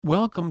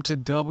Welcome to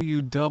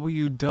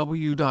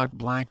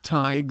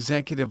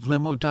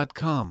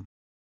www.blacktieexecutivelimo.com.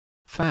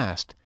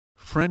 Fast,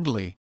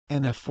 friendly,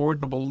 and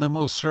affordable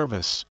limo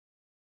service.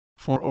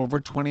 For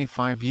over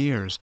 25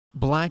 years,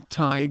 Black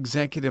Tie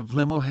Executive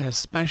Limo has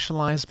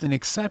specialized in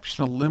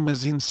exceptional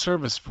limousine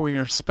service for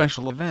your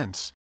special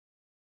events.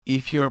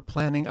 If you're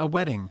planning a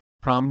wedding,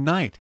 prom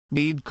night,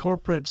 need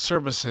corporate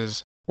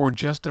services, or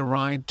just a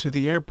ride to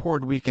the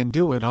airport, we can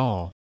do it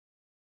all.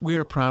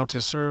 We're proud to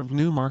serve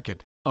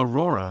Newmarket,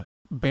 Aurora,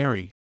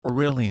 Barrie,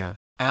 Orillia,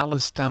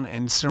 Allenstown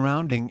and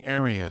surrounding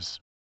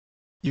areas.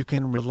 You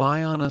can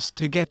rely on us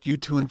to get you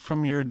to and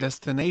from your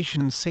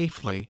destination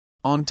safely,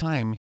 on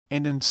time,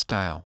 and in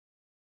style.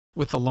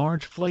 With a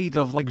large fleet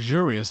of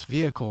luxurious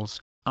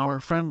vehicles, our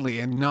friendly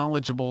and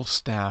knowledgeable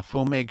staff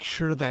will make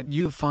sure that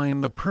you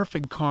find the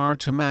perfect car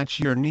to match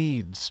your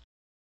needs.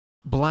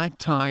 Black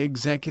Tie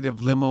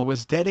Executive Limo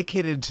is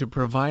dedicated to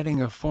providing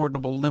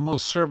affordable limo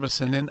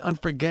service and an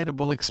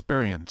unforgettable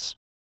experience.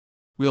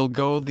 We'll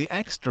go the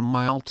extra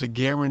mile to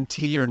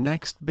guarantee your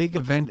next big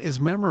event is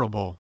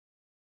memorable.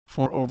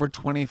 For over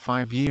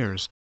 25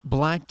 years,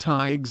 Black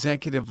Tie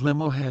Executive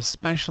Limo has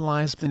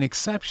specialized in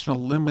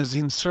exceptional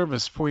limousine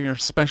service for your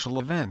special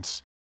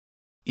events.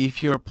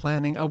 If you're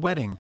planning a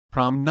wedding,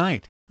 prom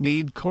night,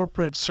 need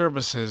corporate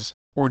services,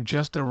 or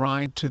just a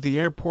ride to the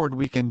airport,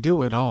 we can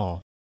do it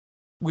all.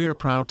 We're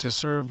proud to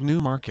serve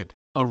Newmarket,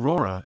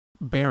 Aurora,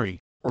 Barrie,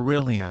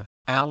 Orillia,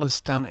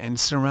 Allenstown and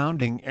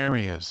surrounding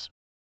areas.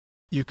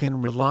 You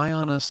can rely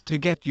on us to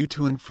get you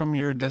to and from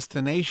your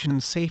destination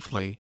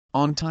safely,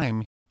 on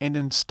time, and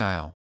in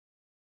style.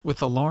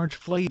 With a large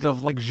fleet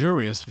of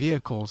luxurious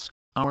vehicles,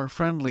 our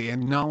friendly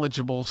and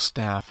knowledgeable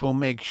staff will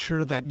make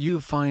sure that you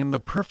find the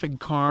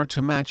perfect car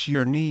to match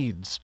your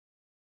needs.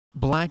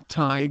 Black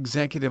Tie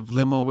Executive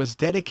Limo is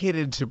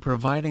dedicated to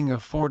providing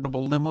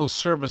affordable limo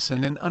service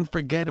and an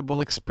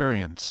unforgettable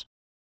experience.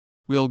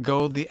 We'll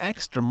go the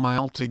extra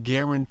mile to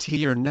guarantee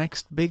your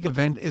next big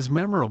event is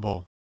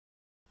memorable.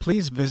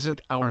 Please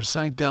visit our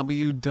site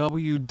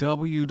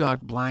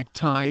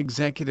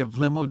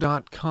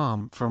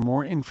www.blacktieexecutivelimo.com for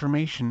more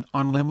information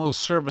on limo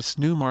service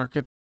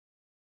Newmarket.